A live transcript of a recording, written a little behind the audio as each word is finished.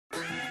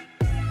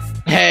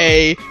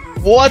Hey,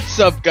 what's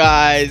up,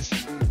 guys?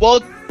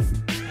 Welcome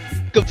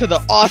to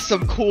the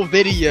awesome, cool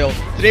video.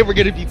 Today we're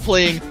gonna be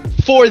playing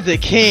For the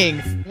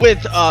King with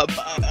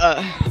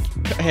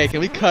Hey, can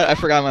we cut? I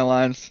forgot my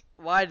lines.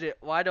 Why do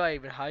I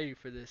even hire you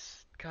for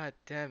this? God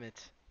damn it!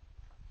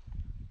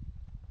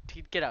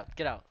 Get out!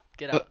 Get out!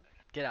 Get out!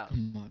 Get out!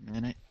 Come on,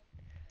 man.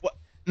 What?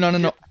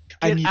 No.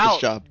 I need out.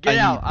 this job. Get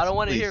out! This, I don't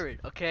want to please. hear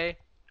it. Okay?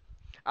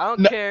 I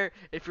don't care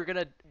if you're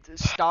gonna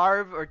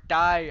starve or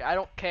die. I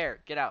don't care.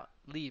 Get out.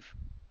 Leave.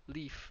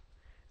 Leave.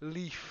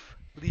 Leave.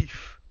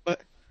 Leave.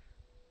 But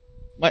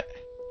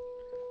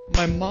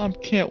my mom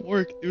can't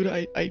work, dude.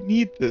 I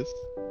need this.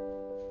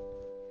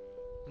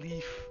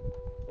 Leave.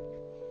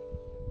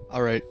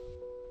 All right.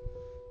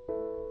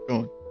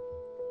 Going.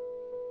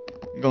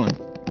 I'm going.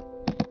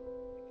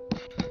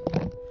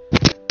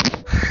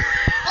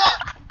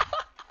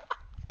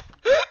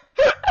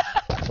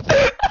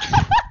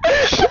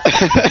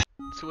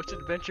 So which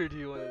adventure do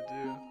you want to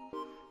do?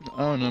 I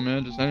don't know,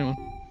 man. Just anyone.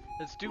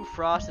 Let's do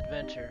Frost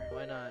Adventure.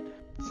 Why not?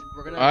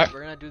 We're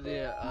gonna do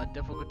the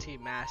difficulty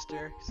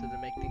master, so to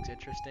make things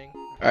interesting.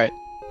 All right.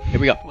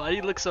 Here we go. Why do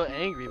you look so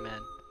angry, man?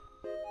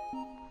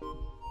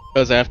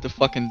 Because I have to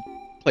fucking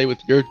play with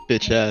your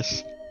bitch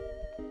ass.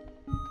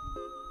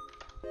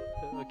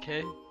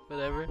 Okay,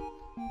 whatever.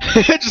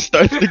 Just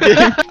starts the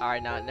game.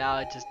 Alright, now I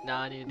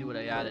need to do what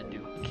I gotta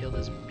do. Kill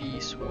this bee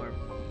swarm.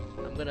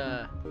 I'm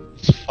gonna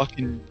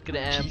Fucking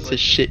ambush. piece of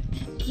shit.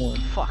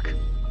 Fuck.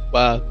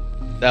 Wow,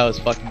 that was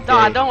fucking.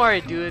 Nah, gay. don't worry,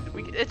 dude.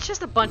 It's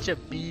just a bunch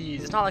of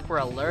bees. It's not like we're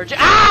allergic.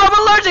 Ah, I'm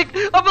allergic!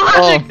 I'm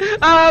allergic!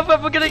 Ah,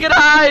 we're gonna get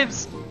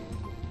hives!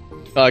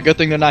 Good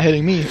thing they're not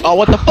hitting me. Oh,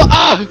 what the fuck?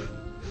 Ah!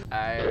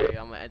 Alright,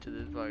 I'm gonna enter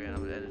this fucking. I'm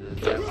gonna enter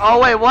this tab.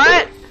 Oh wait,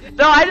 what?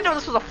 No, I didn't know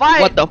this was a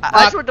fight. What the fuck?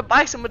 I just wanted to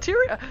buy some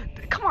material.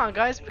 Come on,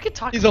 guys, we can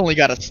talk. He's only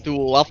got a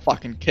stool. I'll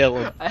fucking kill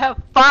him. I have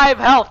 5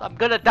 health. I'm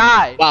gonna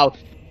die. Wow.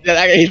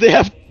 Yeah, they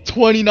have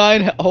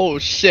 29. Oh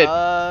shit.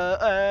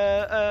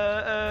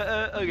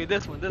 Okay,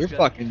 this one. You're guy.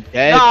 fucking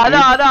dead. No. Dude.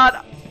 I'm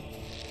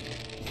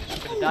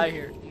gonna die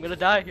here. I'm gonna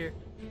die here.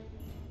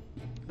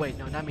 Wait,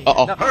 no, not me.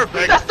 Uh-oh. No.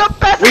 Perfect. That's the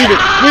best. Leave it.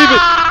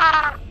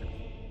 Ah!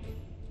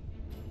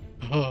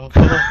 Leave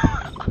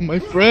it. My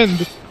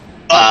friend.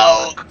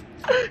 Oh.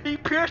 He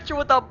pierced you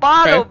with a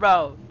bottle, Okay.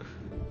 bro.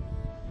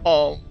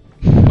 Oh.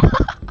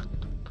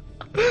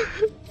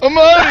 I'm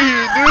out of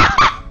here, dude.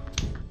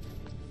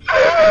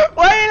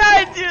 Why did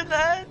I do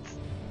that?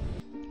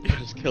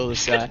 Just kill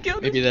this guy. Kill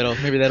this- Maybe that'll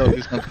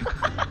do something.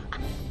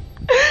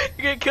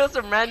 You're gonna kill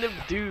some random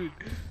dude.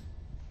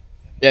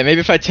 Yeah, maybe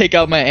if I take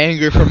out my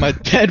anger from my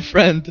dead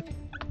friend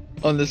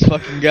on this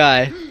fucking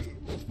guy.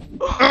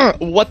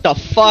 What the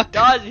fuck?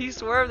 Dodge, he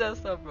swerved that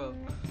stuff, bro.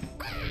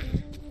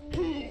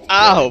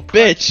 Ow,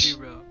 bitch. You,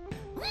 bro.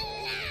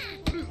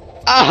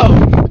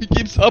 Ow! He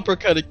keeps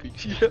uppercutting me.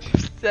 You have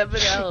 7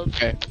 health.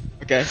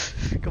 Okay.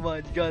 Come on,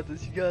 you got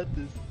this. You got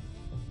this.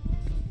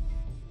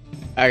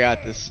 I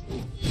got this.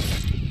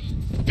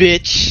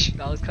 Bitch.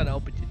 I was kind of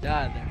hoping you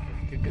died there.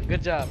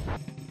 Good job.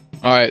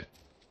 Alright.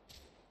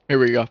 Here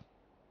we go.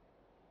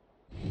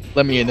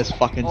 Let me in this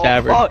fucking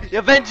tavern. Oh,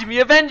 avenge me,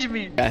 avenge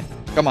me. Okay.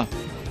 Come on.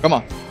 Come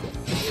on.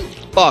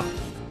 Fuck.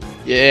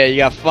 Yeah, you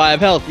got 5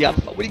 health. You got.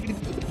 What are you gonna do?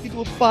 What are you gonna do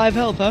with 5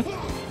 health, huh?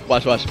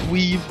 Watch.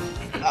 Weave.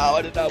 Oh,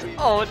 I did not weave.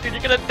 Oh, dude,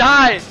 you're gonna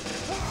die.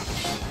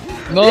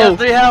 No. You have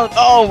 3 health.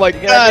 Oh my You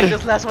gotta god. make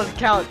this last one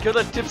count. Kill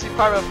the gypsy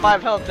farmer with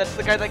 5 health. That's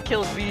the guy that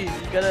kills me. You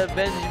gotta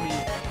avenge me.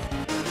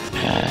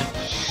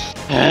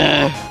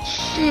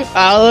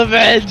 I'll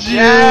avenge you.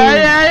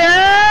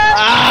 Yeah.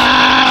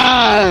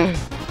 Ah!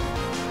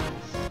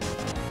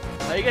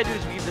 All you gotta do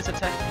is weave this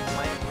attack and you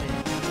might win.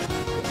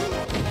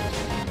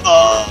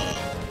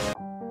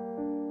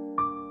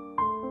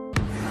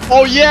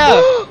 Oh yeah!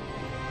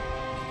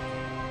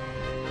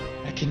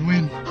 I can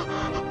win.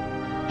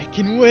 I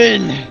can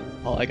win.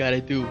 All I gotta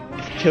do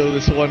is kill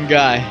this one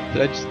guy.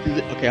 Did I just do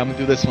this? Okay, I'm gonna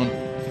do this one.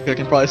 I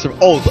can probably survive.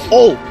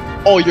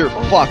 Oh, you're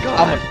fucked.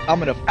 God. I'm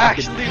gonna fucking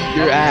Actually, beat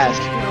your ass.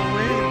 You're gonna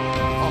win.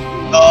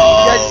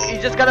 Oh. You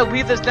just gotta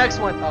weave this next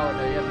one. Oh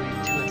no, you have to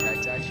weave 2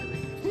 attacks actually.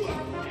 You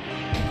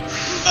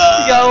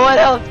got 1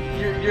 health.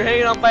 You're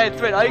hanging on by a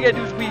thread. All you gotta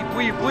do is weave.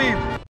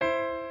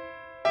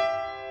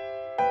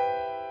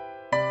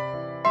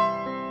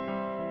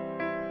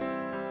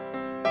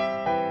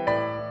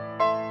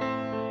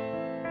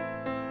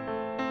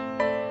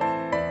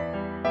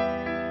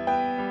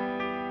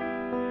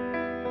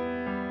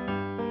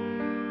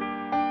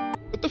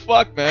 What the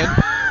fuck, man?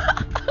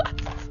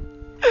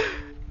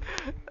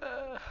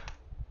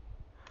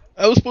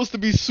 I was supposed to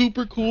be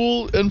super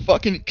cool and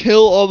fucking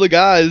kill all the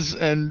guys,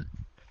 and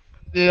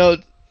you know,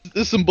 this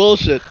is some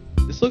bullshit.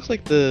 This looks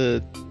like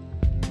the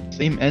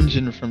same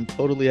engine from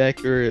Totally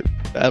Accurate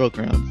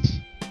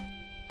Battlegrounds.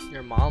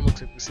 Your mom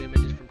looks like the same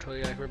engine from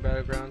Totally Accurate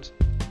Battlegrounds.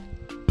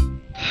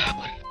 What did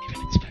I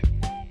even expect?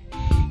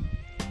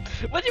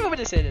 What do you want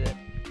me to say to that?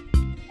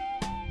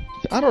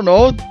 I don't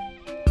know.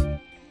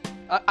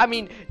 I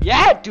mean,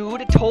 yeah,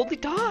 dude, it totally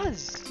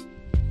does. Is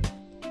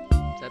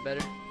that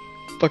better?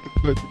 Fucking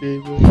start the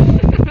game, bro.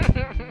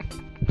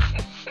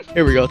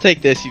 Here we go.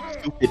 Take this, you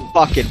stupid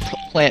fucking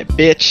plant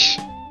bitch.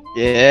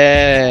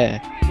 Yeah.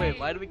 Wait,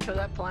 why did we kill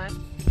that plant?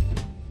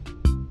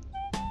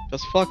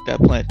 Just fuck that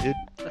plant, dude.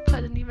 That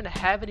plant didn't even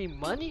have any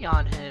money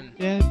on him.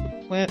 Yeah,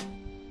 the plant.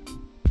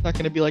 Not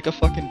gonna be like a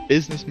fucking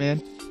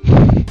businessman.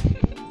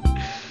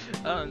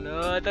 I don't know.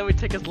 I thought we'd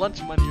take his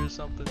lunch money or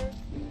something.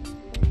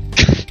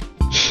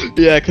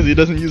 Yeah, because he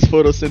doesn't use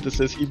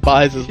photosynthesis. He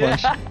buys his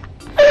lunch.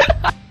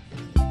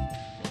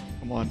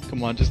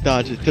 Come on, just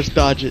dodge it. Just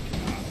dodge it.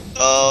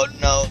 Oh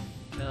no.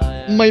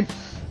 My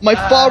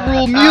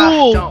Farrule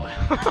mule.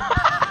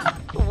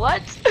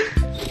 What?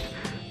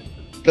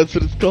 That's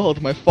what it's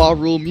called. My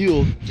Farrule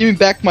mule. Give me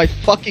back my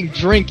fucking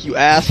drink, you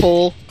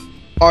asshole.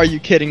 Are you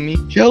kidding me?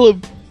 Kill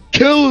him.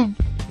 Kill him.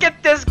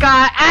 Get this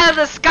guy out of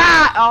the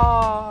sky.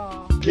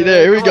 Oh. Okay,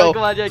 there. Here we go.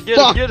 Come on, yeah,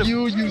 Fuck get him.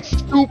 you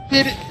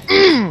stupid.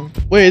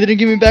 Wait, they didn't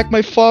give me back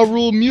my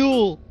Farrule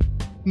mule.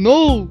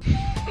 No.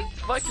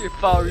 Fuck your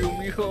Farrule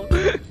mule.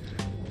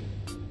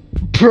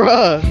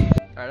 Bruh.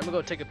 Alright, I'm gonna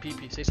go take a pee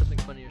pee. Say something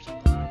funny or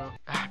something. I don't know.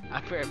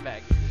 I'll be right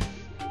back.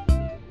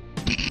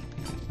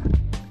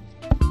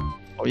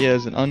 Oh yeah,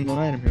 there's an unknown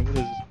item here. What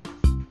is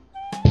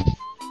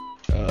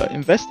this?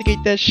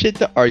 Investigate that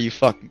shit. Are you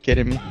fucking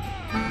kidding me?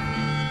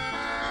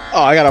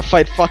 Oh, I gotta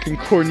fight fucking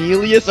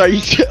Cornelius. Are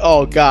you?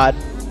 Oh god.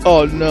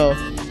 Oh no.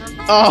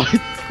 Oh,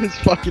 this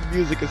fucking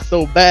music is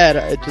so bad.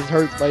 It just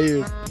hurts my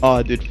ears.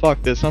 Oh, dude,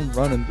 fuck this. I'm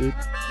running, dude.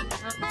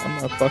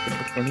 I'm not fucking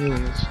with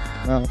Cornelius.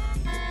 No.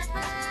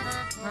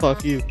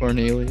 Fuck you,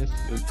 Cornelius.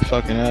 You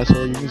fucking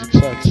asshole. Your music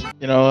sucks.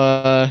 You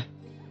know,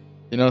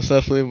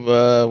 Cecily.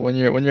 When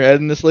you're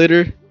editing this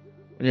later.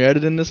 When you're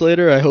editing this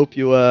later, I hope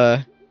you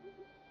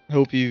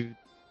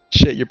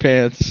shit your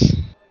pants.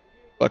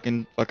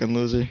 Fucking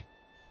loser.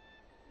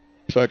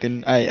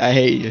 Fucking, I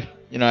hate you.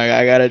 You know,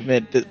 I gotta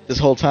admit that this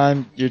whole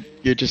time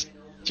you're just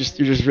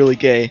really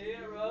gay,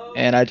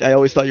 and I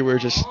always thought you were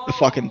just a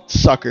fucking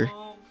sucker.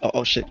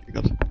 Oh shit, here he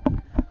goes.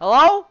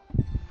 Hello?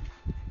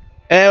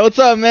 Hey, what's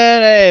up,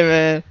 man? Hey,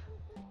 man.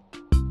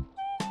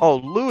 Oh,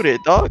 loot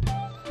it, dog.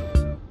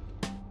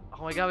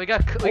 Oh my god, we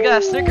got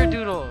a sticker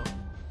doodle.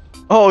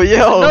 Oh,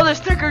 yo. Another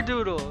sticker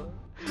doodle.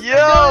 Yo.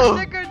 Another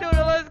sticker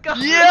doodle. Let's go.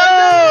 Yo.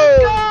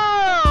 Let's go.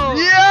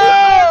 Yo.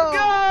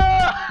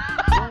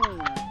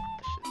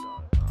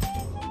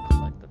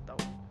 Let's go.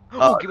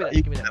 Oh, give me that.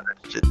 Give me that.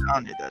 Shit, I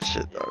don't need that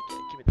shit, dog.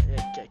 Give me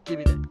that. Yeah, give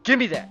me that. Give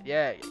me that.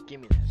 Yeah, give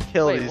me that.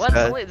 Kill Wait, these what?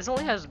 guys. This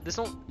only has.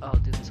 Oh,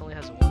 dude, this only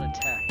has one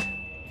attack.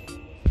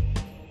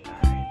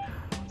 Alright,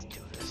 let's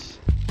do this.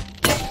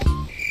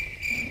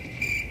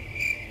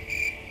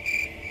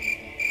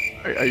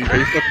 Are you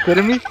fucking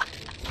kidding me?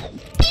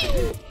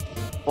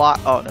 Block.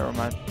 Oh, never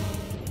mind.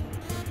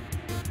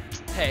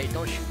 Hey,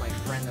 don't shoot my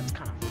friend. That's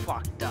kind of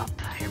fucked up.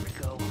 Here we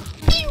go.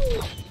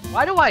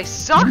 Why do I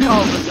suck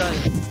all of a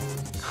sudden?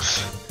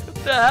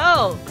 What the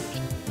hell?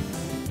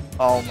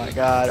 Oh my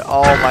god.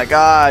 Oh my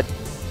god.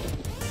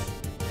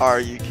 Are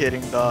you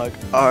kidding, dog?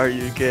 Are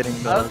you kidding,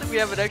 dog? I don't think we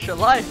have an extra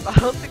life.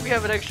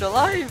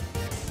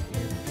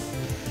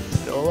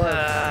 Still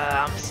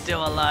alive. I'm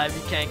still alive.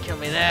 You can't kill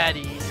me that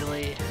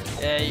easily.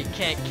 Yeah, you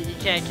can't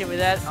kill me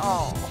that.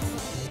 Oh.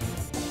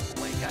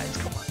 Wait, guys,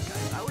 come on,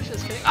 guys. I was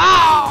just kidding.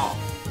 Oh!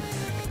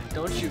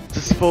 Don't shoot.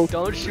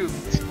 Don't shoot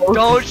me.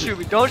 Don't shoot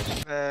me.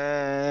 Don't.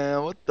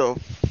 Man, what the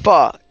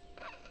fuck?